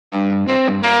Let's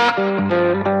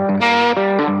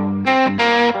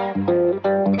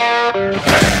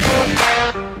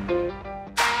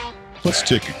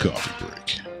take a coffee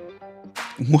break.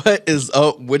 What is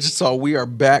up, Wichita? We are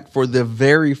back for the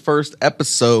very first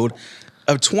episode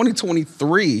of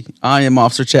 2023. I am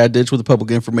Officer Chad Ditch with the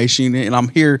Public Information Unit, and I'm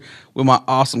here with my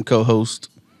awesome co-host,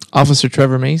 Officer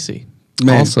Trevor Macy.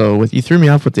 Man. Also, you threw me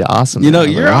off with the awesome. You know,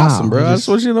 you're awesome, bro. I just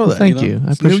want you to know that. Thank you.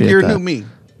 I appreciate New year, that. new me.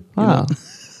 Wow,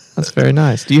 that's very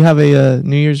nice. Do you have a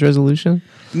New Year's resolution?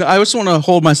 No, I just want to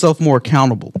hold myself more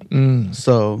accountable.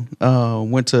 So,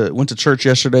 went to church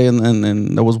yesterday,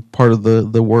 and that was part of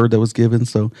the word that was given.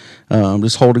 So,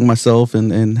 just holding myself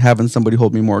and having somebody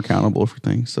hold me more accountable for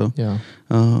things. So, Yeah.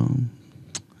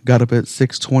 Got up at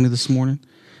 6:20 this morning.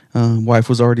 Wife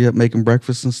was already up making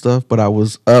breakfast and stuff, but I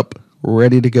was up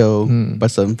ready to go by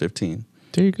 7:15.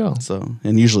 There you go. So,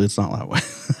 and usually it's not that way.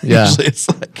 Yeah. Usually it's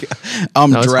like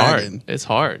I'm dragging. It's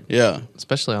hard. Yeah.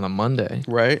 Especially on a Monday.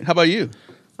 Right. How about you?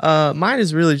 Mine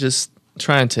is really just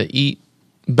trying to eat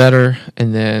better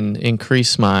and then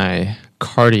increase my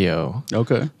cardio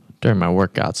Okay. during my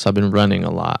workouts. So I've been running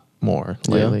a lot more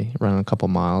lately, running a couple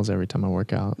miles every time I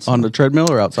work out. So On the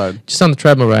treadmill or outside? just on the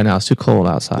treadmill right now. It's too cold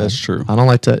outside. That's true. I don't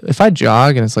like to. If I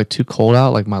jog and it's like too cold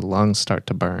out, like my lungs start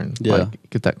to burn. Yeah. Like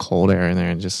get that cold air in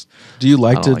there and just. Do you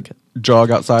like I to don't like it.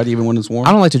 jog outside even when it's warm?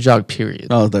 I don't like to jog. Period.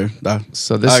 Oh, there.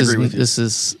 So I this agree with you.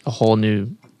 is a whole new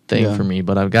thing Yeah. for me.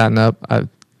 But I've gotten up. I've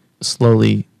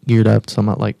slowly geared up. So I'm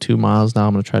at like 2 miles now.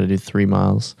 I'm gonna try to do 3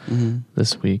 miles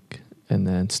this week, and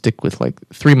then stick with like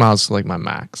 3 miles to like my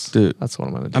max. Dude, That's what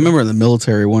I'm gonna do. I remember in the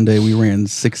military one day we ran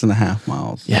 6.5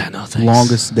 miles. Yeah, no thanks.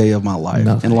 Longest day of my life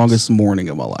No and thanks. longest morning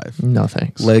of my life. No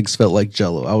thanks. Legs felt like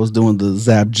Jello. I was doing the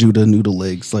Zab Judah noodle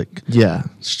legs. Like Yeah.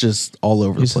 it's just all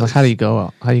over the Just place. like, how do you go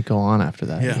out? How do you go on after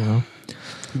that? Yeah. You know?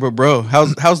 But bro,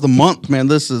 how's the month, man?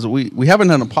 This is we haven't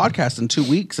done a podcast in 2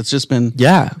 weeks. It's just been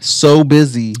Yeah. so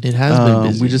busy. It has been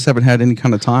busy. We just haven't had any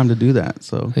kind of time to do that.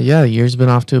 So Yeah, the year's been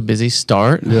off to a busy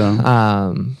start.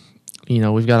 Yeah.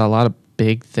 We've got a lot of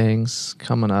big things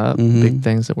coming up, big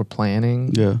things that we're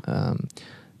planning. Yeah.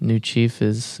 New chief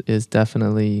is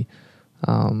definitely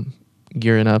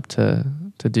gearing up to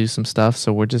do some stuff.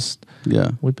 So we've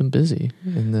been busy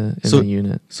in the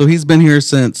unit. So he's been here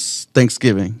since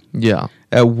Thanksgiving. Yeah.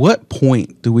 At what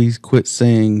point do we quit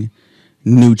saying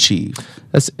new chief?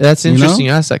 That's You interesting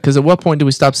know? you asked that, because at what point do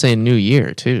we stop saying New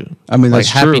Year too? I mean, like that's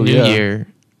Happy true, New yeah. Year,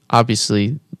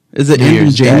 obviously. Is it New end in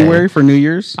Year's Day. January for New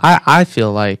Year's? I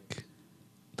feel like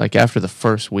after the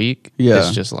first week, Yeah.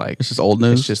 it's just like It's just old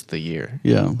news? It's just the year.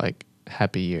 Yeah. Like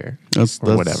Happy Year That's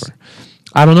whatever.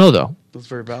 I don't know though. That's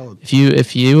very valid.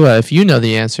 If you know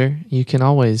the answer, you can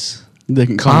always They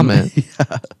can comment.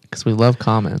 Yeah, because we love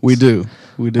comments. we do.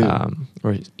 We do.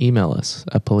 Or email us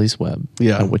at policeweb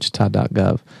Yeah. at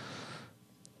wichita.gov.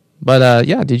 But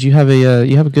did you have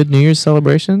a good New Year's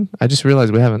celebration? I just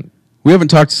realized we haven't. we haven't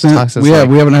talked since. We like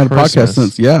haven't had a Christmas. podcast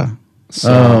since. Yeah.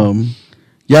 So,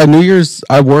 Yeah, New Year's,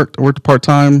 I worked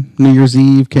part-time. New Year's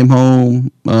Eve, came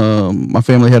home. My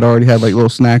family had already had like little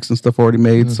snacks and stuff already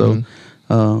made. So,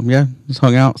 just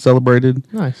hung out, celebrated.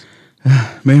 nice.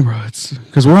 Man, bro, it's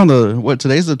because we're on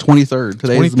today's the 23rd.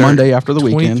 Today's 23rd, Monday after the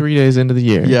weekend. 23 days into the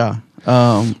year. Yeah.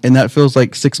 And that feels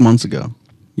like 6 months ago,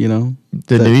 you know?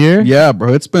 The new year? Yeah,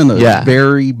 bro. It's been a Yeah.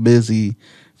 very busy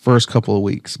first couple of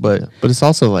weeks. But But it's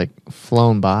also like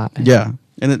flown by. yeah.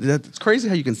 And it's crazy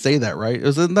how you can say that, right?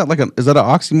 Isn't that is that an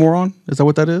oxymoron? Is that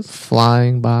what that is?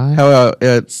 Flying by. How it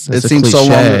That's a seems so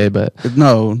cliche, long. but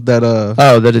No, that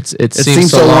that it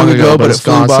seems so long ago, but it's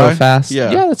flew gone by. so fast.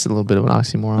 Yeah. Yeah, that's a little bit of an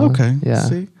oxymoron. Okay. Yeah.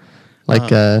 See?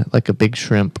 Like a big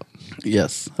shrimp.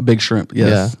 Yes, a big shrimp. Yes,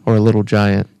 Yeah. Or a little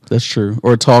giant. that's true.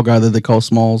 Or a tall guy that they call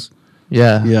Smalls.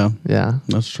 Yeah. Yeah, Yeah.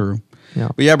 that's true. Yeah.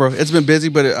 But yeah, bro, it's been busy,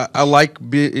 but I like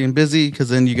being busy because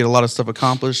then you get a lot of stuff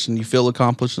accomplished and you feel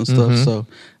accomplished and stuff. So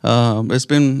it's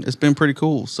been pretty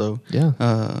cool. So Yeah.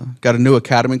 got a new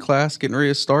academy class getting ready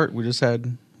to start. We just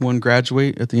had one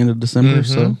graduate at the end of December,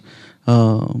 so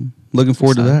looking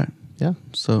forward to that. Yeah.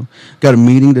 So got a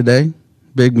meeting today,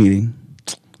 big meeting.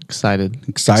 Excited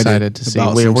to see.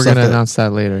 about We're some going stuff to that- announce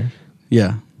that later.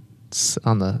 Yeah. It's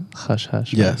on the hush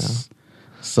hush. Yes.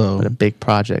 So But a big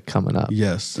project coming up.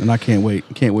 yes, and I can't wait.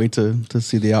 Can't wait to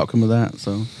see the outcome of that.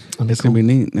 So That'd it's be gonna be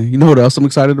neat. You know what else I'm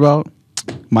excited about?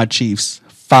 My Chiefs,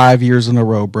 5 years in a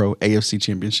row, bro. AFC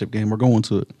Championship game. We're going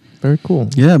to it. Very cool.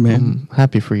 Yeah, man. I'm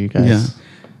happy for you guys. Yeah.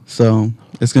 So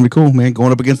it's gonna be cool, man.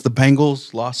 Going up against the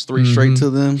Bengals, lost 3 straight to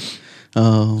them.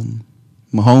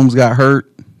 Mahomes got hurt.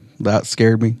 That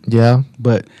scared me. Yeah.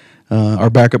 But our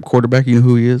backup quarterback, you know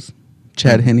who he is?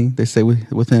 Chad Henne. They say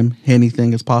with him,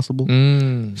 anything is possible.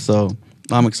 So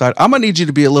I'm excited. I'm gonna need you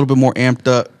to be a little bit more amped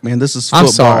up, man. This is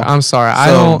football. I'm sorry. I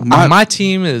So don't. My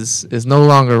team is no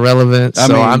longer relevant.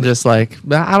 So I'm just like,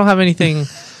 I don't have anything.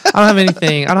 I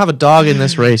don't have a dog in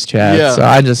this race, Chad. Yeah. So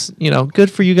I just,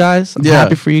 good for you guys. I'm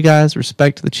happy for you guys.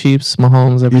 Respect to the Chiefs,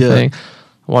 Mahomes, everything.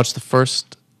 I watched the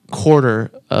first quarter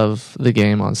of the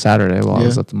game on Saturday while I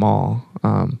was at the mall.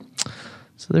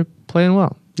 So they're playing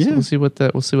well. So we'll see what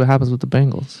happens with the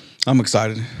Bengals. I'm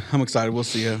excited. We'll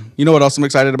see. You know what else I'm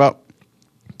excited about?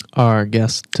 Our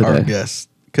guest today.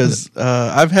 Because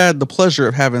I've had the pleasure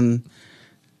of having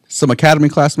some Academy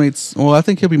classmates. Well, I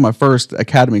think he'll be my first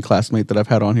Academy classmate that I've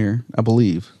had on here, I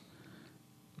believe.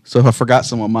 So if I forgot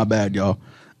someone, my bad, y'all.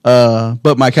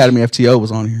 But my Academy FTO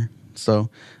was on here. So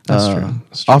That's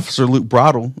true. Officer Luke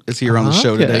Broddle is here on the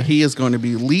show today. He is going to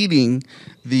be leading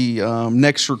the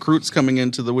next recruits coming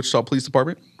into the Wichita Police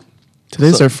Department.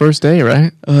 Today's their first day,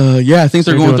 right? Yeah, I think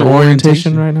they're going through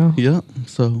orientation right now. Yeah,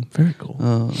 so very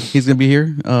cool. He's gonna be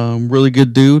here. Really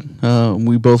good dude.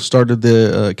 We both started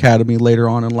the academy later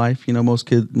on in life.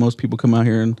 Most people come out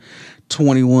here in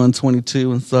 21,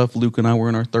 22 and stuff. Luke and I were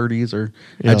in our 30s, or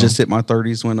I just hit my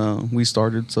 30s when we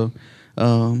started. So,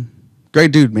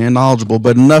 great dude, man, knowledgeable.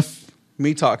 But enough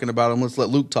me talking about him. Let's let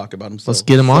Luke talk about himself. Let's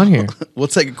get him on here. We'll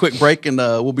take a quick break and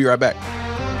we'll be right back.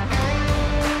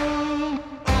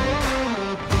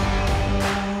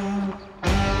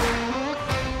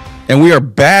 And we are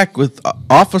back with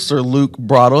Officer Luke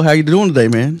Broddle. How you doing today,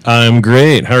 man? I'm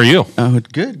great. How are you?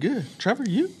 Good. Trevor,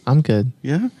 you? I'm good.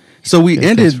 Yeah. So we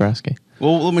ended. Thanks for asking.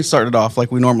 Well, let me start it off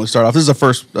like we normally start off. This is the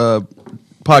first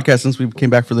podcast since we came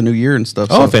back for the new year and stuff.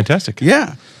 Oh, so, fantastic.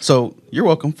 Yeah. So you're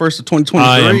welcome. First of 2023.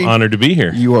 I am honored to be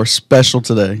here. You are special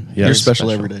today. Yeah, you're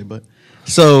special every day. But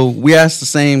so we asked the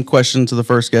same question to the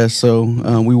first guest. So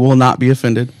we will not be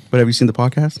offended. But have you seen the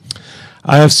podcast?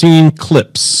 I have seen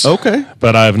clips. Okay.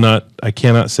 But I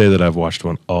cannot say that I've watched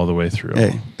one all the way through.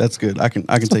 Hey, that's good. I can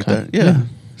take okay. that. Yeah.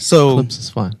 So clips is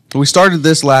fine. We started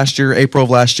this last year, April of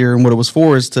last year, and what it was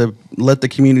for is to let the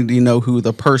community know who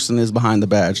the person is behind the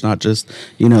badge, not just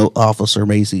Officer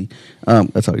Macy.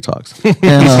 That's how he talks. And,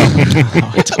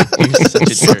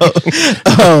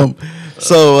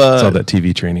 It's all that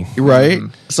TV training. Right.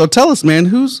 So tell us, man,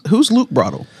 who's Luke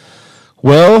Broddle?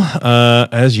 Well,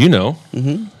 as you know,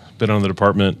 been on the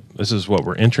department. This is what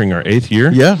we're entering our 8th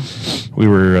year. Yeah. We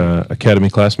were Academy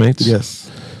classmates. Yes.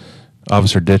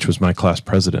 Officer Ditch was my class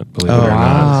president, believe it or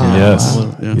wow. not. Yes.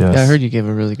 Wow. Yes. Yeah, I heard you gave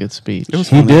a really good speech.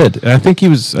 He did. And I think he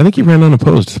ran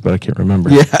unopposed, but I can't remember.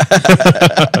 Yeah.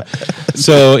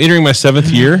 So entering my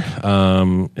 7th year,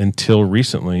 until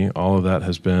recently, all of that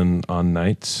has been on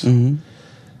nights.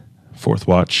 4th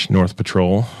watch, North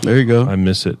Patrol. There you go. I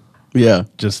miss it. Yeah.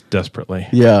 Just desperately.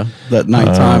 Yeah. That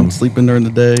nighttime, sleeping during the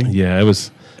day. Yeah,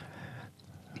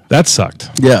 that sucked.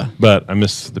 Yeah. But I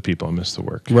miss the people. I miss the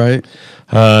work. Right.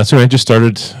 So I just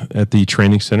started at the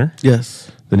training center. Yes.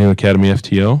 The new Academy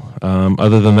FTO.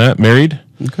 Other than that, married.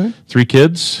 Okay. 3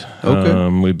 kids.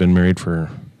 Okay. We've been married for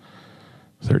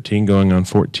 13, going on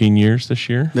 14 years this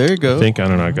year. There you go. I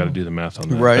don't know. I got to do the math on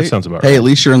that. Right. That sounds about Hey, right. at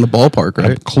least you're in the ballpark,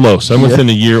 right? I'm close. I'm within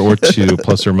a year or two,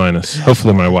 plus or minus.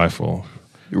 Hopefully my wife will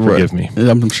forgive me.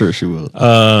 I'm sure she will.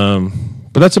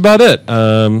 But that's about it.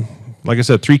 Like I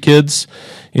said, 3 kids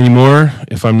anymore.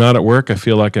 If I'm not at work, I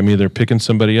feel like I'm either picking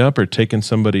somebody up or taking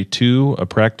somebody to a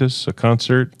practice, a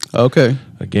concert, okay,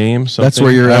 a game, something. That's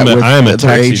where you're at with I am a their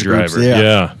taxi age groups, driver.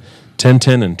 yeah. 10,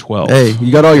 10, and 12. Hey,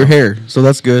 you got all your hair, so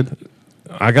that's good.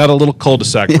 I got a little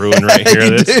cul-de-sac brewing right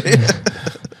here.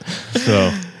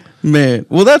 So, man,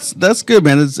 well, that's good,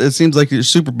 man. It seems like you're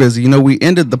super busy. We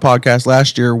ended the podcast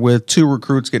last year with 2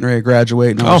 recruits getting ready to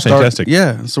graduate. And fantastic.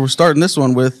 Yeah, so we're starting this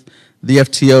one with the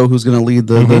FTO, who's going to lead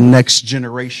the next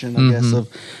generation, I guess,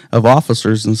 of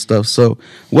officers and stuff. So,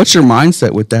 what's your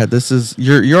mindset with that? This is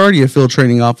you're already a field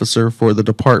training officer for the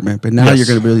department, but now you're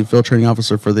going to be a field training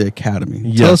officer for the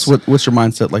academy. Tell us what's your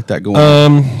mindset like that going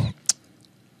on.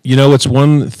 It's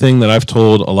one thing that I've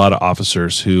told a lot of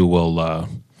officers who will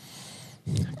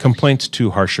complaint's too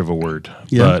harsh of a word,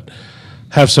 but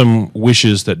have some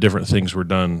wishes that different things were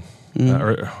done.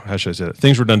 Or how should I say that?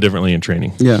 Things were done differently in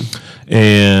training. Yeah.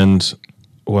 And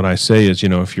what I say is,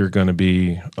 if you're going to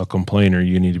be a complainer,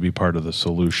 you need to be part of the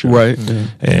solution. Right.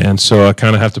 And so I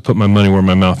kind of have to put my money where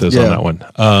my mouth is on that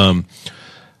one.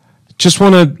 Just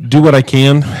want to do what I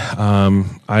can.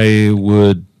 I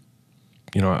would,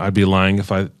 I'd be lying if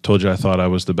I told you I thought I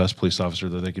was the best police officer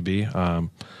that they could be. I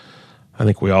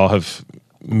think we all have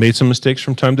made some mistakes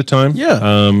from time to time.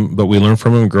 Yeah. But we learn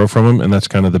from them and grow from them, and that's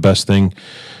kind of the best thing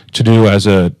to do as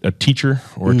a teacher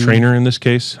or a trainer in this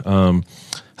case.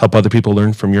 help other people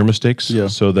learn from your mistakes,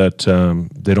 so that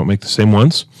they don't make the same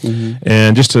ones.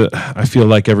 And I feel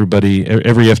like every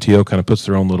FTO kind of puts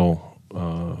their own little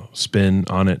spin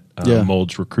on it,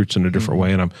 molds recruits in a different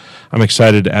way, and I'm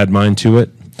excited to add mine to it.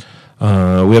 We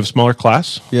have a smaller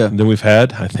class than we've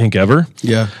had, I think, ever.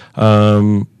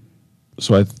 So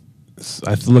I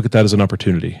look at that as an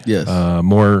opportunity.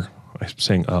 More. I'm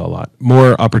saying a lot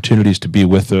more opportunities to be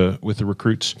with the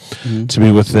recruits, to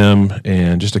be with them,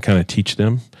 and just to kind of teach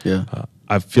them.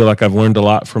 I feel like I've learned a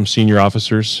lot from senior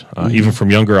officers, even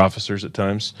from younger officers at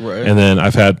times. And then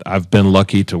I've been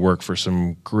lucky to work for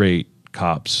some great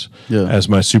cops as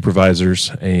my supervisors,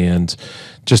 and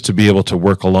just to be able to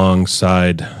work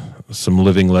alongside some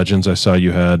living legends. I saw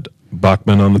you had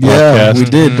Bachman on the podcast. We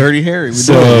did. Dirty Harry.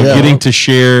 Getting to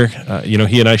share,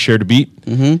 he and I shared a beat.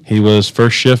 He was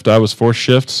first shift, I was fourth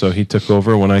shift, so he took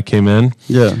over when I came in.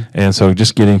 And so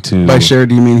just getting to... By share,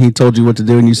 do you mean he told you what to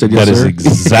do and you said yes, sir? That is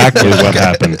exactly what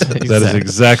happened. That is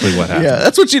exactly what happened. Yeah,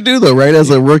 that's what you do, though, right? As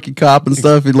a rookie cop and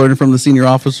stuff, you learn from the senior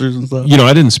officers and stuff.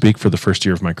 I didn't speak for the first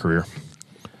year of my career.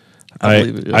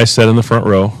 I sat in the front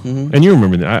row, and you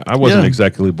remember that. I wasn't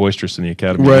exactly boisterous in the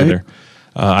academy either.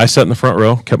 I sat in the front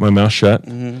row, kept my mouth shut.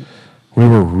 We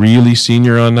were really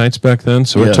senior on nights back then,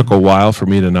 so it took a while for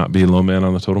me to not be low man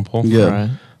on the totem pole.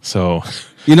 So,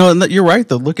 and you're right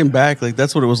though. Looking back, like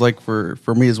that's what it was like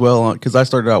for me as well. Because I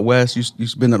started out west,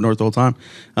 you've been up north the whole time,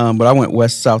 but I went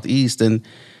west, southeast, and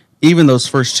even those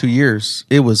first 2 years,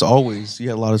 it was always, you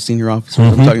had a lot of senior officers.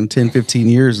 I'm talking 10, 15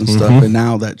 years and stuff. And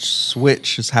now that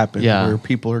switch has happened where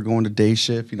people are going to day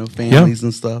shift, families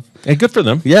and stuff. And good for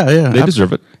them. They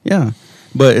deserve it.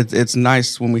 But it's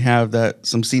nice when we have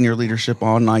some senior leadership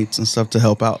on nights and stuff to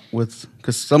help out with,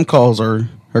 because some calls are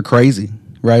crazy,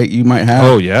 right? You might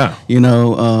have,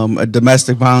 a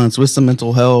domestic violence with some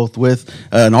mental health, with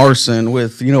an arson,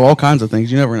 with, all kinds of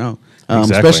things. You never know.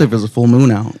 Especially if there's a full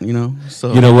moon out,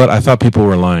 So you know what? I thought people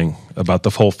were lying about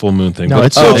the full moon thing. No, but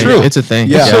it's so true. It's a thing.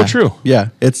 It's so true. Yeah,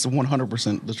 it's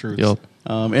 100% the truth.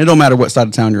 And it don't matter what side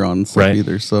of town you're on and stuff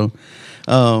either. So,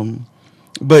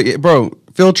 but bro,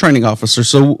 field training officer.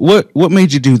 So what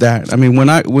made you do that? I mean,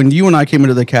 when you and I came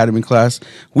into the academy class,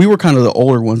 we were kind of the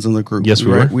older ones in the group. Yes,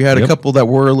 we were. We had a couple that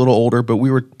were a little older, but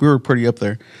we were pretty up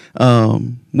there.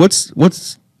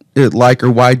 What's it like,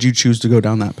 or why'd you choose to go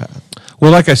down that path?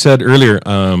 Well, like I said earlier,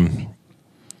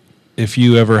 if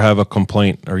you ever have a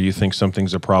complaint or you think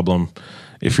something's a problem,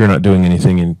 if you're not doing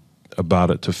anything about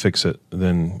it to fix it,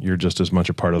 then you're just as much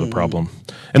a part of the problem.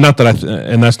 And not that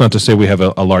and that's not to say we have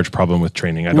a large problem with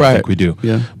training. I don't think we do.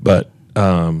 But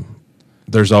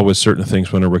there's always certain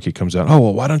things when a rookie comes out. Oh,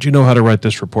 well, why don't you know how to write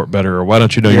this report better, or why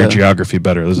don't you know your geography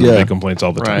better? Those are the big complaints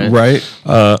all the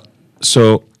time.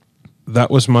 So that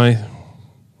was my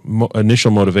initial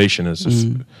motivation is.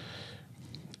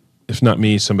 If not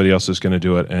me, somebody else is going to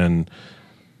do it, and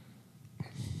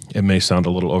it may sound a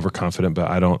little overconfident, but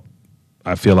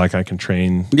I feel like I can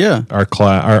train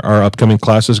our upcoming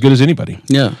class as good as anybody.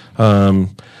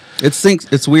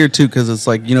 It's weird too, because it's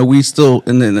like, we still,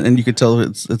 and you could tell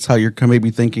it's how you're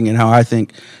maybe thinking and how I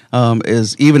think,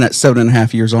 is even at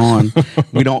 7.5 years on,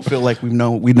 we don't feel like we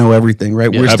know everything, right?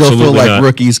 We still feel like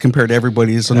rookies compared to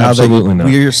everybody. So now that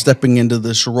we're stepping into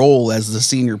this role as the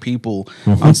senior people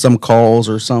on some calls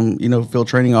or some, field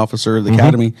training officer of the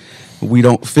academy, we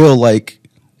don't feel like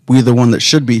we're the one that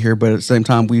should be here, but at the same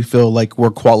time, we feel like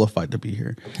we're qualified to be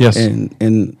here. Yes.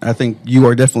 And I think you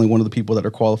are definitely one of the people that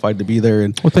are qualified to be there.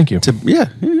 And well, thank you.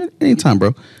 Anytime,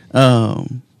 bro.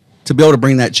 To be able to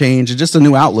bring that change and just a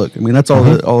new outlook. I mean, that's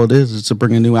all it is to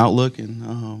bring a new outlook. And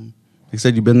like I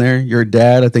said, you've been there. You're a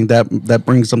dad. I think that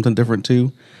brings something different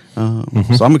too.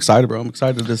 So I'm excited, bro. I'm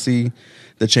excited to see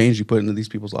the change you put into these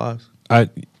people's lives.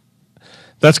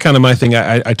 That's kind of my thing.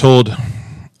 I told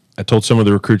some of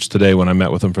the recruits today when I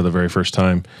met with them for the very first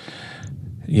time,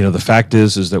 the fact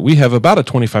is that we have about a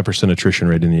 25% attrition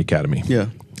rate in the academy.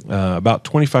 About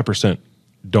 25%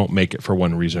 don't make it for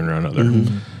one reason or another.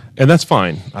 And that's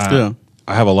fine. I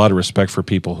have a lot of respect for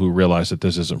people who realize that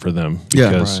this isn't for them.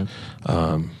 Because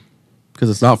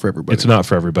it's not for everybody. It's not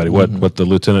for everybody. What the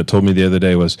lieutenant told me the other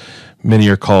day was, many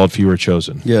are called, few are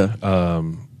chosen.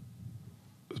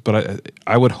 But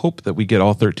I would hope that we get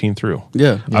all 13 through.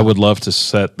 I would love to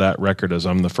set that record as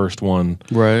I'm the first one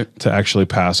to actually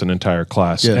pass an entire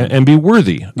class and be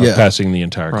worthy of passing the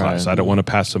entire class. I don't want to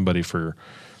pass somebody for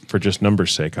just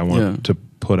numbers' sake. I want to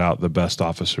put out the best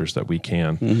officers that we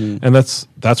can. And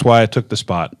that's why I took the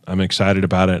spot. I'm excited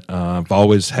about it. I've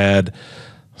always had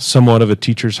somewhat of a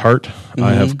teacher's heart.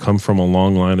 I have come from a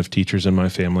long line of teachers in my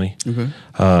family.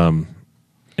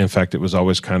 In fact, it was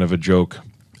always kind of a joke.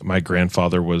 My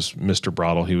grandfather was Mr.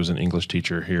 Broddle. He was an English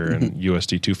teacher here in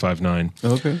USD 259.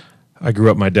 Okay. I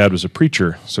grew up, my dad was a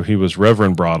preacher, so he was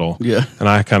Reverend Broddle. Yeah. And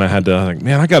I kind of had to, like,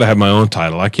 man, I got to have my own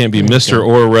title. I can't be Mr.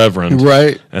 or Reverend.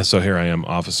 Right. And so here I am,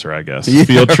 officer, I guess.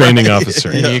 Field training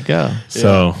officer. There you go.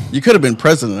 So you could have been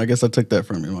president. I guess I took that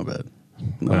from you. My bad.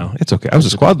 No. well, it's okay. I was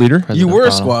a squad leader. You were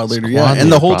a squad leader, yeah.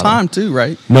 And the whole time, too,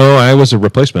 right? No, I was a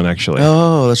replacement, actually.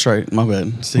 Oh, that's right. My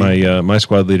bad. See? My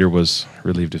squad leader was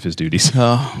relieved of his duties.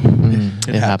 Oh,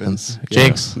 It happens.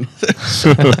 Jinx.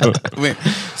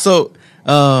 So,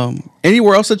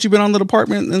 anywhere else that you've been on the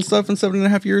department and stuff in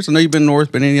 7.5 years? I know you've been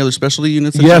north, but any other specialty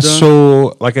units that you've done?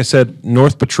 So like I said,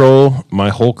 North Patrol my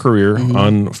whole career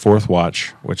on 4th Watch,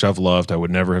 which I've loved. I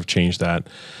would never have changed that.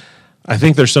 I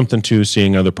think there's something to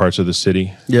seeing other parts of the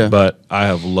city. Yeah. But I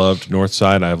have loved North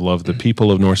Side. I have loved the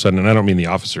people of North Side, and I don't mean the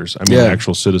officers. I mean the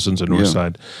actual citizens of North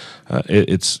Side.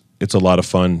 It's a lot of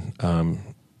fun.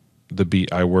 The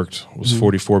beat I worked was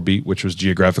 44 beat, which was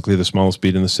geographically the smallest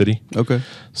beat in the city. Okay.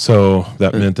 So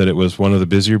that meant that it was one of the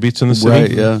busier beats in the city. Right,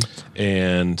 yeah.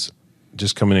 And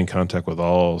just coming in contact with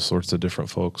all sorts of different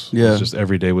folks. Yeah. It's just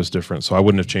every day was different. So I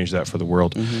wouldn't have changed that for the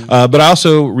world. But I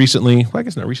also recently, well, I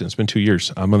guess not recently, it's been 2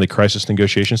 years. I'm on the crisis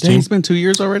negotiations Dang, team. it's been 2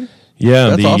 years already?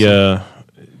 Yeah. That's awesome.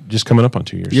 Just coming up on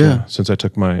 2 years. Yeah. Since I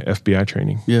took my FBI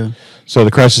training. Yeah. So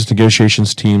the crisis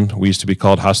negotiations team, we used to be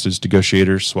called hostage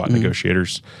negotiators, SWAT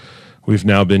negotiators. We've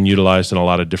now been utilized in a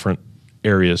lot of different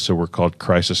areas, so we're called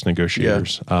crisis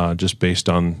negotiators, just based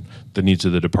on the needs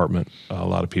of the department. A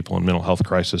lot of people in mental health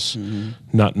crisis,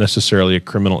 not necessarily a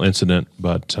criminal incident,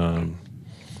 but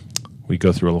we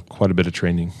go through quite a bit of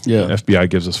training. Yeah. FBI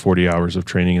gives us 40 hours of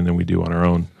training, and then we do on our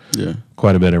own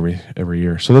quite a bit every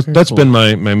year. So that's cool. been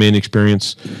my main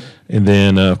experience. And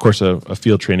then, of course, a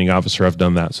field training officer. I've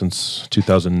done that since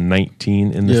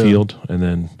 2019 in the field, and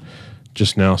then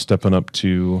just now stepping up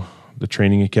to the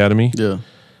training academy. Yeah.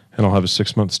 And I'll have a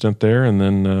 6-month stint there and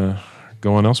then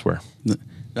go on elsewhere.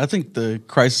 I think the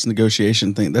crisis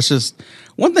negotiation thing, that's just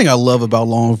one thing I love about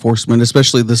law enforcement,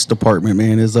 especially this department,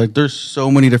 man, is like there's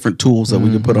so many different tools that we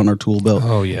can put on our tool belt.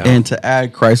 Oh, yeah. And to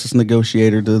add crisis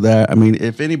negotiator to that, I mean,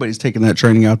 if anybody's taking that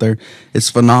training out there, it's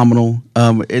phenomenal.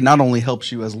 It not only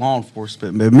helps you as law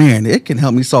enforcement, but man, it can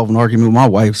help me solve an argument with my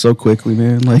wife so quickly,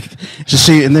 man. Like,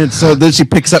 then she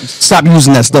picks up, stop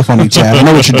using that stuff on me, Chad. I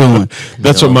know what you're doing.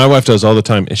 That's what my wife does all the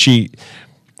time. And she's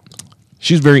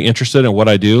very interested in what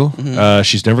I do.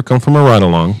 She's never come from a ride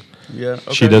along. Yeah.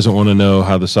 Okay. She doesn't want to know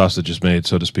how the sausage is made,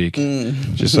 so to speak.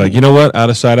 Just like, you know what? Out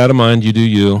of sight, out of mind. You do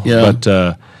you. Yeah.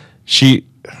 But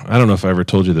I don't know if I ever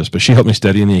told you this, but she helped me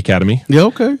study in the academy. Yeah,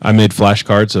 okay. I made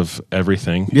flashcards of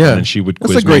everything. Yeah. And she would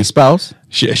quiz That's a great spouse.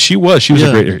 She was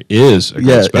a great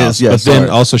spouse. But then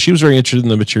also she was very interested in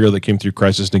the material that came through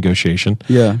crisis negotiation.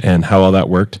 Yeah. And how all that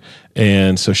worked.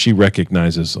 And so she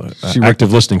recognizes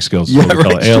active listening skills. Is what we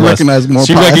call it, She ALS. recognizes more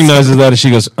She pies. recognizes that and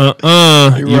she goes, you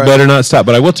Right. better not stop.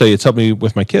 But I will tell you, it's helped me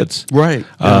with my kids. Right.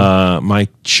 My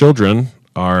children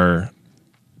are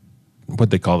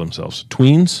what they call themselves,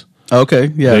 tweens.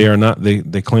 Okay. Yeah. They are not.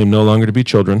 They claim no longer to be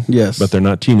children. Yes. But they're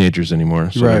not teenagers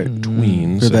anymore. So Right. they're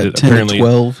tweens. They're that 10 apparently, to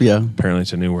 12. Yeah. apparently,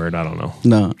 it's a new word. I don't know.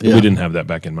 No. Yeah. We didn't have that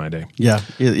back in my day. Yeah.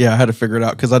 I had to figure it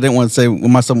out because I didn't want to say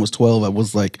when my son was 12. I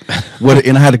was like, what?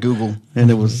 And I had to Google, and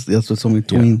that's what told me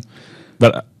tween.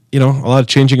 But a lot of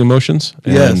changing emotions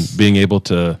and Yes. being able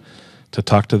to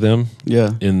talk to them. Yeah.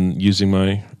 In using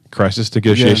my crisis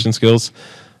negotiation skills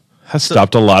has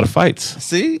stopped a lot of fights.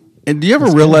 See. And do you ever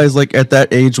realize, like, at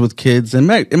that age with kids, and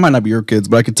it might not be your kids,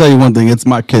 but I can tell you one thing: it's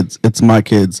my kids.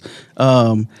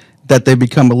 That they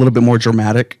become a little bit more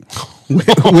dramatic with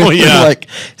like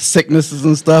sicknesses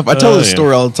and stuff. I tell this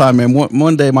story all the time, man.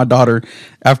 One day, my daughter,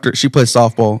 after she plays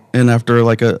softball, and after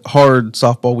like a hard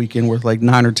softball weekend with like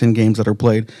 9 or 10 games that are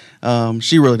played,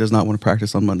 she really does not want to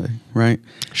practice on Monday, right?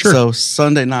 Sure. So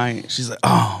Sunday night, she's like,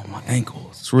 "Oh, my ankle.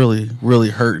 It's really, really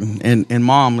hurting." And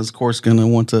mom is, of course, going to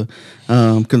want to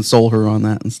console her on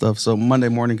that and stuff. So Monday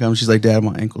morning comes, she's like, "Dad,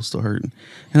 my ankle's still hurting."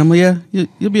 And I'm like, "Yeah,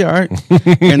 you'll be all right."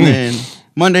 And then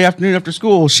Monday afternoon after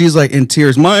school, she's like in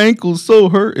tears. "My ankle's so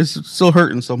hurt. It's still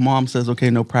hurting." So mom says, "Okay,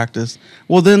 no practice."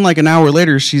 Well, then like an hour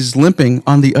later, she's limping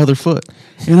on the other foot.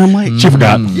 And I'm like, She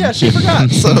forgot. Yeah, she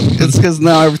forgot. So it's because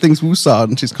now everything's woosah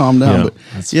and she's calmed down. Yeah, but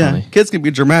that's yeah, funny. kids can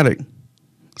be dramatic.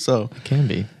 So, It can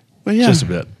be. but yeah. Just a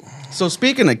bit. So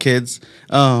speaking of kids,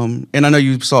 and I know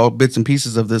you saw bits and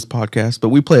pieces of this podcast, but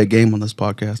we play a game on this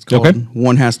podcast called Okay.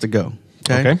 One Has to Go.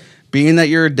 Okay. Being that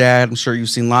you're a dad, I'm sure you've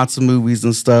seen lots of movies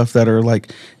and stuff that are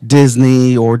like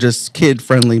Disney or just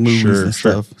kid-friendly movies and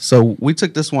stuff. So we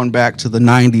took this one back to the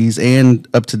 90s and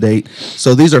up to date.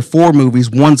 So these are 4 movies.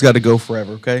 One's got to go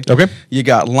forever, okay? Okay. You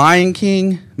got Lion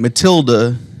King,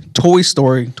 Matilda, Toy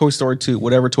Story 2,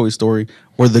 whatever Toy Story,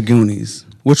 or The Goonies.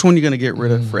 Which one are you going to get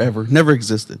rid of forever? Never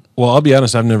existed. Well, I'll be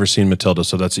honest. I've never seen Matilda,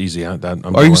 so that's easy. Are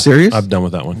you serious? I'm done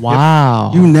with that one.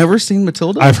 Wow. You've never seen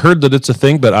Matilda? I've heard that it's a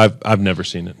thing, but I've never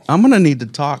seen it. I'm going to need to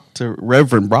talk to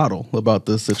Reverend Broddle about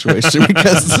this situation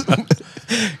because,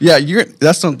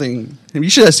 that's something. You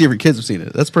should see if your kids have seen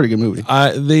it. That's a pretty good movie.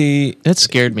 It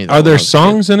scared me. Are there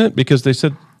songs in it? Because they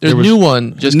said there's a new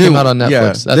one just came out on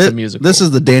Netflix. Yeah, That's a musical. This is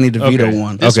the Danny DeVito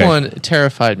one. This one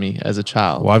terrified me as a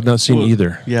child. Well, I've not seen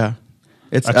either. Yeah.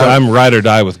 I'm ride or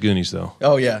die with Goonies, though.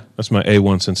 Oh, yeah. That's my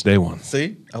A1 since day one.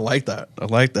 See? I like that.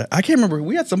 I can't remember.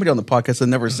 We had somebody on the podcast that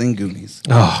never seen Goonies.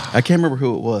 Oh. I can't remember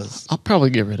who it was. I'll probably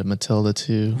get rid of Matilda,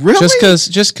 too. Really?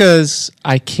 Just because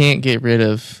I can't get rid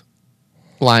of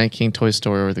Lion King, Toy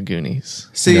Story, or the Goonies.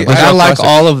 See, I like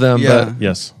all of them, but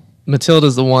yes,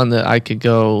 Matilda's the one that I could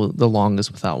go the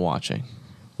longest without watching.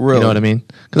 Really? You know what I mean?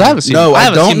 Because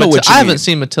I haven't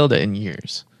seen Matilda in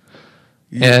years.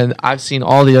 Yeah. And I've seen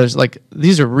all the others. Like,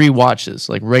 these are rewatches,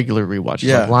 like regular rewatches.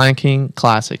 Yeah. Like Lion King,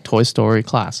 classic. Toy Story,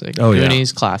 classic. Oh,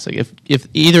 Goonies, classic. If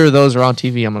either of those are on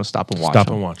TV, I'm going to stop and watch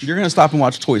them. You're going to stop and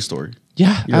watch Toy Story.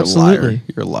 Yeah, You're absolutely. A liar.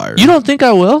 You're a liar. You don't think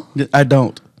I will? I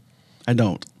don't.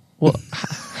 Well,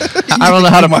 I don't know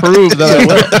how to prove that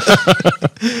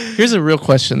I will. Here's a real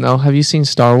question, though. Have you seen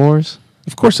Star Wars?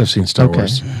 Of course I've seen Star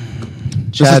Wars.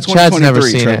 Chad's never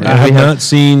seen it. I have not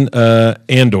seen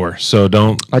Andor, so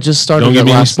don't. I just started. Don't give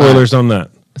me any spoilers on that.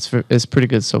 It's pretty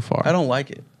good so far. I don't like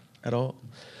it at all.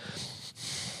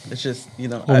 It's just we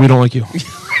don't like you.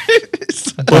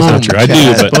 That's not true. I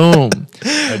do, but boom.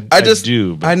 I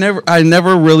do. But I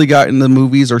never really got into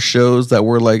movies or shows that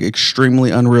were like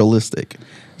extremely unrealistic.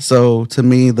 So to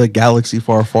me, the galaxy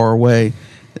far, far away.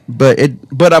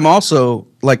 But I'm also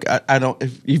like I don't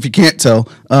if you can't tell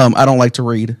I don't like to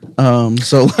read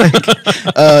so like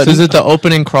so is it the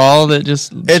opening crawl that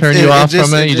just turned you off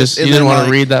from it? You didn't want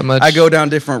to read that much. I go down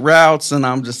different routes and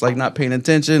I'm just like not paying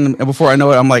attention, and before I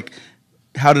know it I'm like,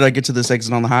 how did I get to this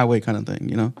exit on the highway kind of thing,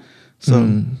 you know?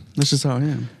 So that's just how I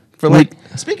am. For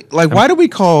why do we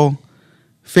call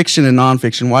fiction and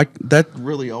nonfiction? Why that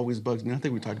really always bugs me. I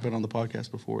think we talked about it on the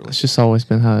podcast before. Like, it's just always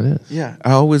been how it is. Yeah,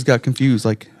 I always got confused.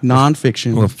 Like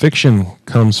nonfiction. Well, fiction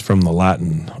comes from the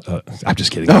Latin. I'm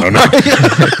just kidding. I don't know.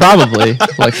 Probably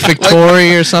like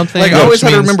Victory or something. Like I always had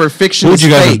to remember fiction. What would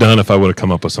you guys have done if I would have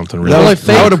come up with something really?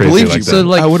 I would have believed you. Like so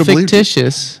like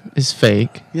fictitious is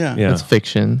fake. Yeah, that's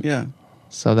fiction. Yeah.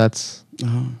 So that's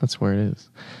where it is.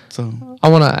 So I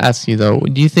want to ask you though,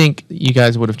 do you think you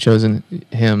guys would have chosen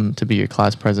him to be your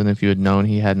class president if you had known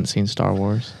he hadn't seen Star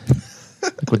Wars?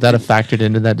 Like, would that have factored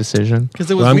into that decision?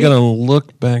 Because it was. I'm gonna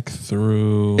look back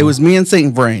through. It was me and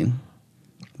Saint Vrain.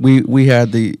 We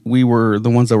were the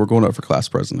ones that were going up for class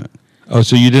president. Oh,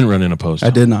 so you didn't run in opposed? I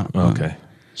did not. Oh, okay.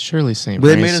 Surely Saint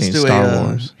They Vrain's made us seen do Star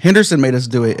Wars. Henderson made us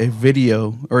do a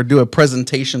video or do a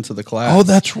presentation to the class. Oh,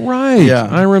 that's right. Yeah.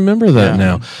 I remember that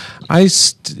now.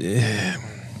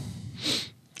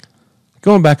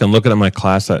 Going back and looking at my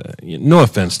class, no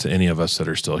offense to any of us that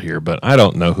are still here, but I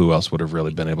don't know who else would have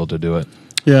really been able to do it.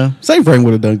 Yeah, Saint Vrain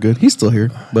would have done good. He's still here,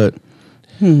 but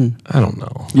I don't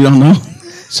know. You don't know?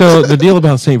 So the deal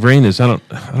about Saint Vrain is I don't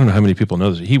know how many people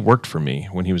know this. He worked for me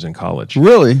when he was in college.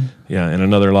 Really? Yeah, in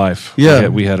another life. Yeah,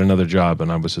 we had another job,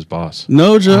 and I was his boss.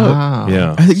 No joke. Wow.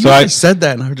 Yeah. I think you said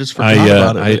that, and I just forgot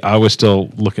about it. I was still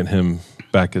looking at him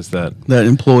back as that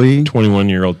employee,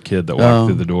 21-year-old kid that walked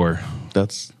through the door.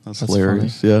 That's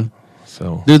hilarious. Funny. Yeah.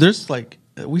 So, dude, there's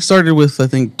we started with I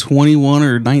think 21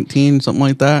 or 19, something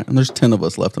like that, and there's 10 of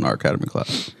us left in our academy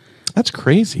class. That's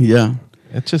crazy. Yeah.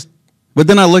 It's just. But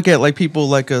then I look at like people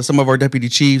like some of our deputy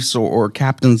chiefs or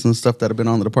captains and stuff that have been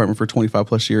on the department for 25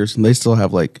 plus years, and they still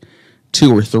have like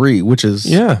 2 or 3, which is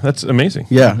that's amazing.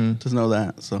 Yeah, to know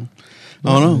that. So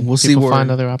I don't know. We'll see where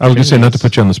find other opportunities. I was gonna say not to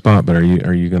put you on the spot, but are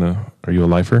you a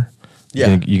lifer?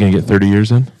 Yeah, you gonna get 30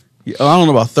 years in? Yeah, I don't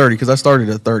know about 30 because I started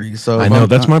at 30. So I know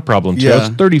that's my problem too. Yeah. I was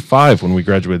 35 when we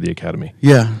graduated the academy.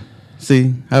 Yeah.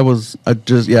 See, I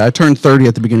turned 30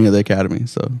 at the beginning of the academy.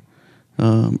 So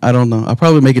I don't know. I'll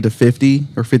probably make it to 50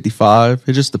 or 55.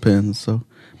 It just depends. So,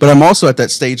 but I'm also at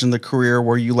that stage in the career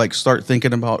where you like start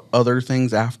thinking about other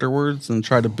things afterwards and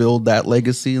try to build that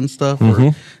legacy and stuff. Mm-hmm.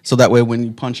 So that way, when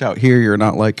you punch out here, you're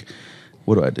not like,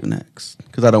 what do I do next?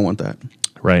 Because I don't want that.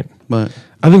 Right. But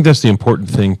I think that's the important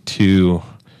thing too.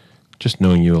 Just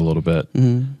knowing you a little bit,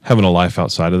 having a life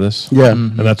outside of this. Yeah.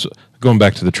 And that's going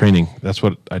back to the training. That's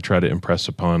what I try to impress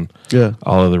upon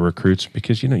all of the recruits,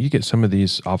 because, you get some of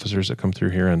these officers that come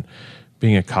through here and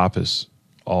being a cop is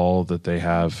all that they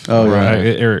have. Oh,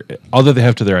 or all that they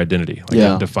have to their identity. Like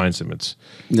it defines them. It's,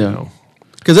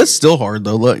 Because it's still hard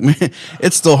though. Look, man,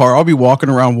 it's still hard. I'll be walking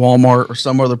around Walmart or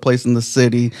some other place in the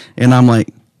city, and I'm like,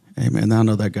 hey man, I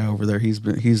know that guy over there. He's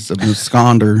an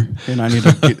absconder, and I need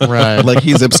to get, like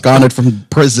he's absconded from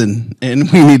prison,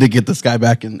 and we need to get this guy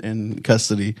back in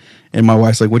custody. And my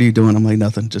wife's like, "What are you doing?" I'm like,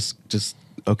 "Nothing. Just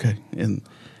okay." And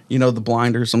you know, the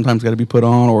blinders sometimes got to be put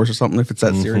on or something. If it's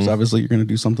that serious, obviously you're going to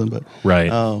do something. But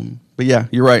but yeah,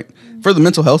 you're right. For the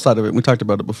mental health side of it, we talked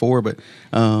about it before, but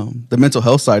the mental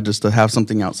health side, just to have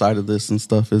something outside of this and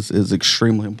stuff is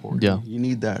extremely important. Yeah, you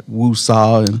need that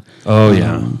woo-saw and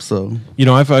so you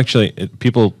know, I've actually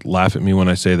people laugh at me when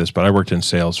I say this, but I worked in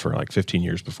sales for like 15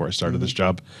 years before I started this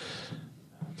job.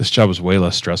 This job was way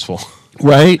less stressful.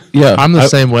 Right? Yeah. I'm the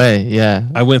same way. Yeah.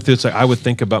 I went through, it's like I would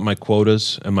think about my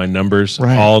quotas and my numbers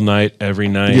all night, every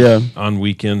night, on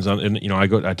weekends. And you know,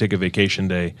 I take a vacation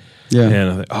day. Yeah. And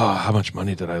I think, oh, how much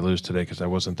money did I lose today? Because I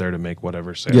wasn't there to make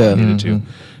whatever sale I needed to.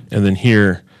 And then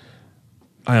here,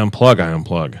 I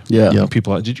unplug. Yeah. You know,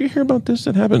 people, did you hear about this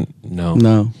that happened?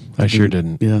 No. I sure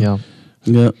didn't. Yeah.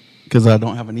 Because I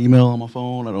don't have an email on my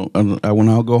phone. When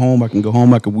I'll go home, I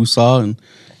can woo-saw and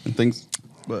things.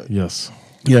 But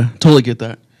yeah, totally get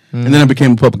that. And then I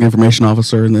became a public information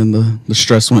officer, and then the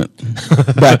stress went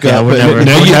back up. I'm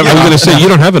going to say you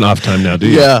don't have an off time now, do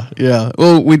you? Yeah.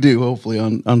 Well, we do hopefully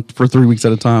on for 3 weeks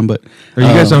at a time. But are you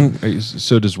guys on?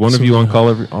 So does one of you on call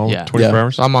all 24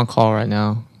 hours? So I'm on call right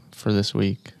now for this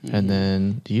week, and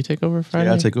then do you take over Friday?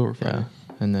 Yeah, I take over Friday.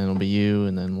 Yeah. And then it'll be you,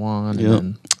 and then Juan,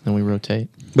 and then we rotate.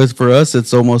 But for us,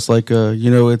 it's almost like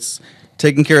it's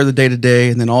taking care of the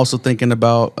day-to-day, and then also thinking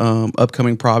about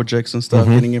upcoming projects and stuff,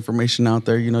 getting information out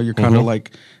there. You know, you're kind of like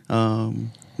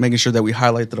making sure that we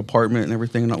highlight the department and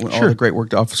everything, and all the great work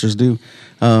the officers do.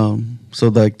 So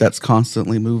like that's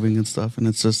constantly moving and stuff. And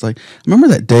it's just like, remember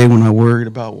that day when I worried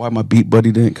about why my beat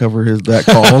buddy didn't cover that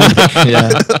call?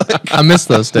 I miss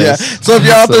those days. Yeah. So if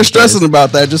you're out there stressing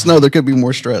about that, just know there could be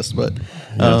more stress. But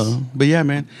yeah,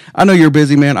 man, I know you're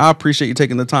busy, man. I appreciate you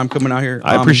taking the time coming out here.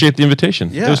 I appreciate the invitation.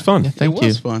 Yeah, it was fun. Yeah, thank you. It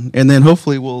was fun. And then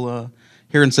hopefully we'll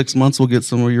here in 6 months we'll get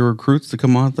some of your recruits to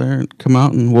come out there and come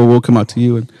out, and we'll come out to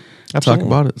you and talk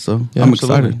about it. So I'm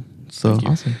excited. So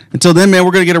awesome. Until then, man,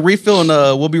 we're gonna get a refill, and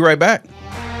we'll be right back.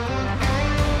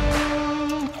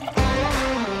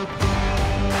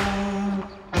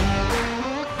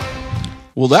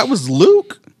 Well, that was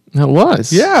Luke. That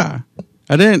was. Yeah.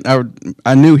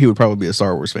 I knew he would probably be a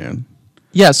Star Wars fan.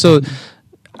 Yeah, so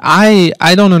I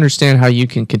don't understand how you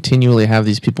can continually have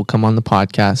these people come on the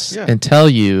podcast and tell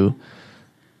you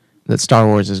that Star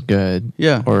Wars is good,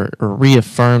 or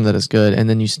reaffirm that it's good, and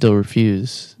then you still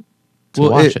refuse to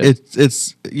watch it.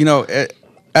 It's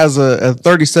as a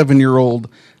 37-year-old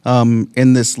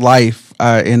in this life,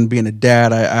 and being a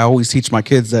dad, I always teach my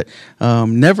kids that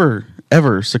never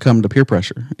ever succumb to peer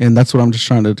pressure, and that's what I'm just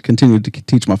trying to continue to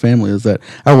teach my family, is that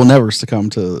I will never succumb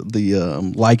to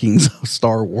the likings of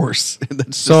Star Wars.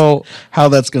 That's so how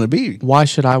that's going to be. Why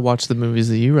should I watch the movies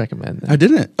that you recommend then? I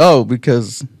didn't. Oh,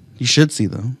 because you should see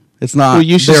them. It's not. Well,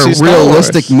 you should they're see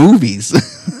realistic movies.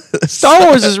 Star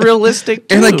Wars is realistic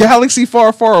too. In a galaxy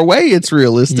far, far away, it's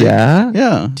realistic.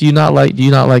 Yeah. Do you not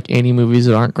like any movies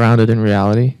that aren't grounded in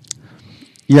reality?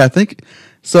 Yeah, I think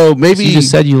so. Maybe you just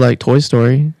said you like Toy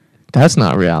Story. That's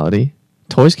not reality.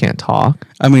 Toys can't talk.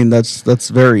 I mean, that's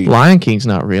very... Lion King's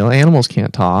not real. Animals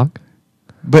can't talk.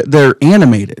 But they're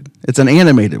animated. It's an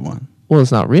animated one. Well,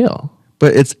 it's not real.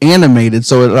 But it's animated,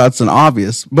 so that's an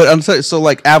obvious. But I'm saying, so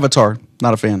like Avatar,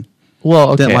 not a fan.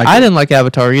 Well, okay. I didn't like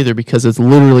Avatar either because it's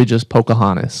literally just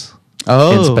Pocahontas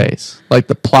in space. Like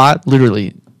the plot,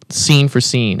 literally scene for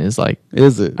scene, is like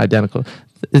identical.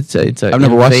 It's I've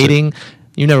never watched it.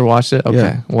 You never watched it? Okay.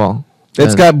 Yeah. Well,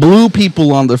 it's got blue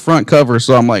people on the front cover,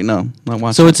 so I'm like, no, not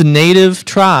watching. So it's a native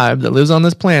tribe that lives on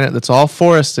this planet that's all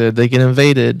forested. They get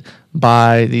invaded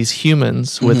by these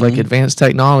humans with like advanced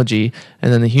technology,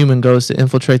 and then the human goes to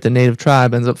infiltrate the native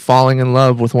tribe, ends up falling in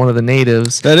love with one of the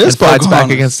natives, that is, and fights back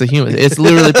against the humans. It's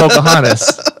literally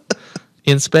Pocahontas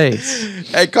in space.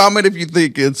 Hey, comment if you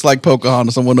think it's like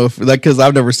Pocahontas. I want to know because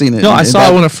I've never seen it. No, I saw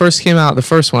it when it first came out. The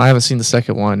first one, I haven't seen the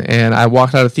second one, and I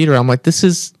walked out of the theater. I'm like, this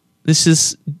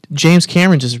is James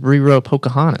Cameron just rewrote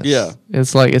Pocahontas. Yeah.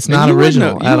 It's like, it's not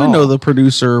original at all. You know the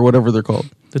producer or whatever they're called.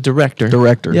 The director.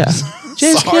 Yeah.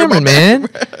 James Cameron, man.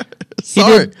 He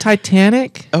did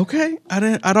Titanic. Okay. I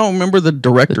don't remember the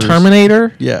director. The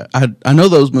Terminator. Yeah. I know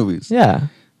those movies. Yeah.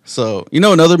 So,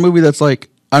 another movie that's like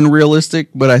unrealistic,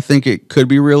 but I think it could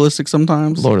be realistic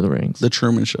sometimes? Lord of the Rings. The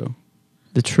Truman Show.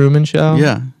 The Truman Show?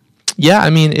 Yeah. Yeah, I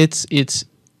mean, it's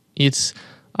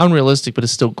unrealistic, but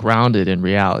it's still grounded in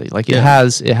reality. Like it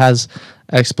has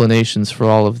explanations for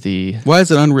all of the. Why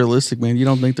is it unrealistic, man? You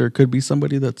don't think there could be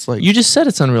somebody that's like? You just said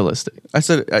it's unrealistic. I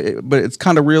said, but it's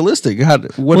kind of realistic.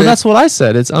 That's what I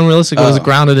said. It's unrealistic. It was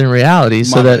grounded in reality,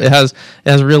 so that it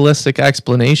has realistic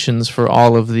explanations for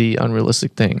all of the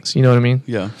unrealistic things. You know what I mean?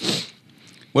 Yeah.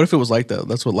 What if it was like that?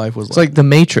 That's what life was It's like The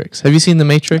Matrix. Have you seen The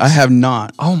Matrix? I have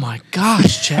not. Oh my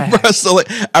gosh, Chad. Bro, so like,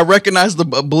 I recognize the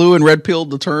blue and red pill,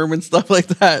 the term and stuff like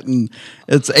that, and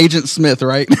it's Agent Smith,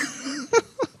 right?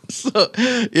 So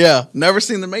yeah, never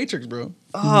seen The Matrix, bro.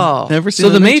 Oh, never seen. So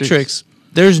The Matrix.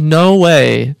 There's no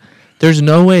way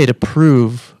to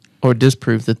prove or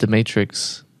disprove that The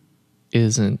Matrix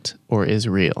isn't or is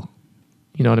real.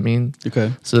 You know what I mean?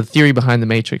 Okay. So the theory behind The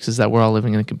Matrix is that we're all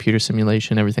living in a computer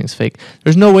simulation. Everything's fake.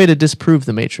 There's no way to disprove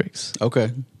The Matrix.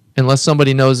 Okay. Unless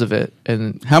somebody knows of it.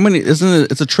 And how many? Isn't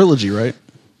it? It's a trilogy, right?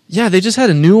 Yeah, they just had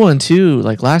a new one too,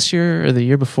 like last year or the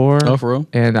year before. Oh, for real?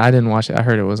 And I didn't watch it. I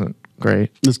heard it wasn't great.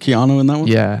 Is Keanu in that one?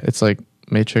 Yeah, it's like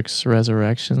Matrix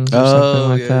Resurrections or something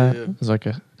like that. Yeah. It's like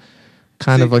a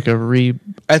kind of like a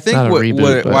I think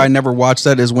why I never watched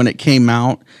that is when it came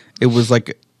out, it was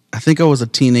like I think I was a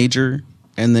teenager.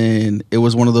 And then it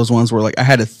was one of those ones where like I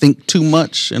had to think too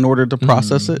much in order to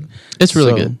process it. It's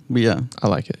really good. But yeah, I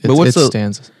like it. But it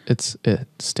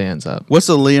stands up. What's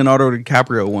the Leonardo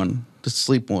DiCaprio one? The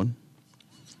sleep one.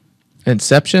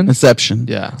 Inception.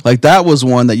 Yeah, like that was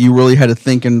one that you really had to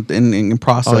think and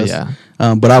process. Oh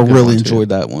yeah. But I really enjoyed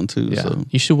that one too. Yeah. So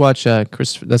you should watch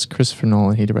That's Christopher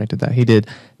Nolan. He directed that. He did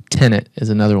Tenet is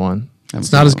another one.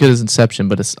 It's not as good as Inception,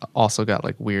 but it's also got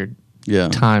like weird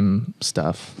time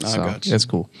stuff. So it's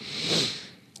cool.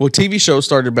 Well, TV shows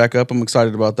started back up. I'm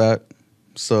excited about that.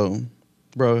 So,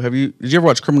 bro, did you ever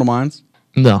watch Criminal Minds?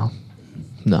 No.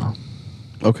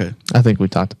 Okay. I think we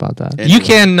talked about that. Anyway. You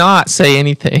cannot say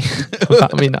anything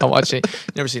about me not watching.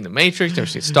 Never seen The Matrix, never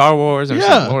seen Star Wars, never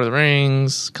seen Lord of the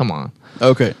Rings. Come on.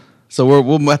 Okay. So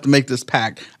we'll have to make this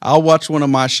pact. I'll watch one of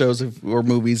my shows or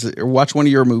movies, or watch one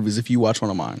of your movies if you watch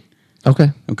one of mine.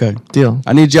 Okay. Deal.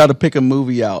 I need y'all to pick a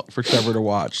movie out for Trevor to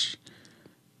watch.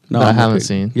 No, I haven't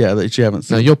seen. Yeah, that you haven't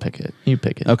seen. No, you'll pick it. You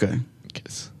pick it. Okay.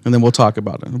 And then we'll talk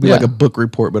about it. It'll be like a book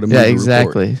report, but a movie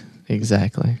report.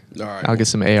 Exactly. All right. I'll get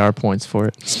some AR points for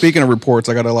it. Speaking of reports,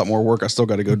 I got a lot more work I still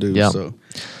got to go do. Yep. So,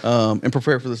 and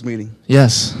prepare for this meeting.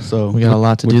 Yes. So we got a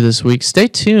lot to do this week. Stay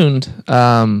tuned.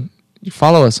 You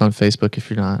follow us on Facebook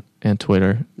if you're not, and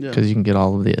Twitter, because you can get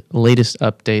all of the latest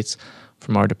updates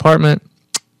from our department.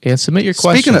 And submit your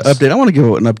questions. Speaking of update, I want to give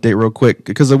an update real quick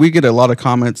because we get a lot of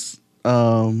comments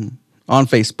on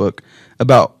Facebook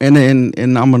about I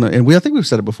think we've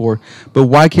said it before, but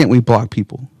why can't we block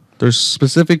people? There's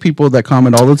specific people that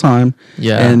comment all the time,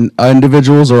 and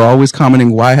individuals are always commenting,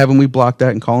 why haven't we blocked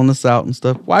that, and calling us out and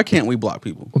stuff. Why can't we block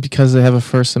people? Well, because they have a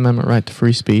First Amendment right to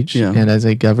free speech, and as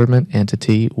a government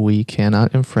entity, we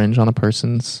cannot infringe on a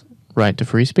person's right to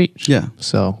free speech. Yeah.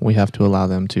 So we have to allow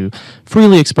them to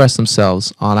freely express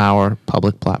themselves on our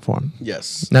public platform.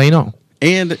 Yes. Now you know.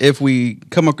 And if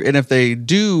they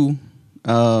do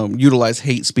utilize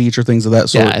hate speech or things of that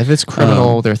sort. Yeah, if it's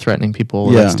criminal, they're threatening people.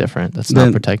 That's different. That's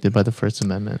not protected by the First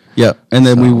Amendment. Yeah, and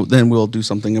then we'll do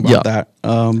something about that.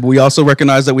 We also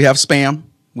recognize that we have spam.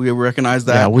 We recognize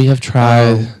that. Yeah, we have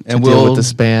tried to deal with the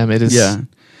spam. It is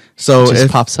So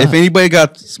pops up. If anybody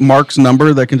got Mark's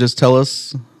number that can just tell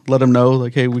us, let him know,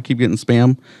 like, hey, we keep getting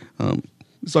spam.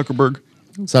 Zuckerberg,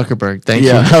 thank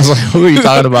you. I was like, who are you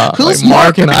talking about? Who's like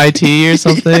Mark in IT or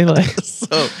something? Like,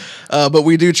 so, but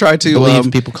we do try to. I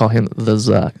believe people call him the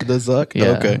Zuck. The Zuck?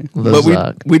 Yeah, okay.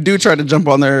 Zuck. We do try to jump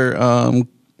on there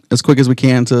as quick as we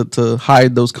can to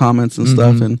hide those comments and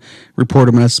stuff and report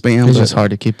them as spam. It's just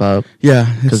hard to keep up.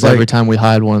 Yeah. Because every time we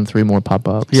hide one, 3 more pop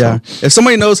up. Yeah. So. If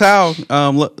somebody knows how,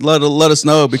 let us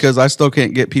know, because I still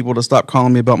can't get people to stop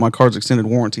calling me about my car's extended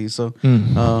warranty. So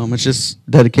it's just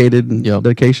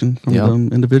dedication from them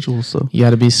individuals. So you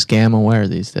got to be scam aware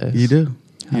these days. You do.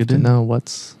 You have to know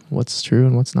what's true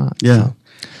and what's not. Yeah. So.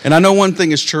 And I know one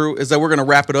thing is true is that we're going to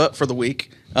wrap it up for the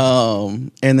week.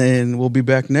 And then we'll be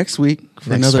back next week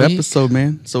for another episode,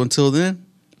 man. So until then,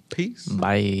 peace.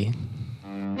 Bye.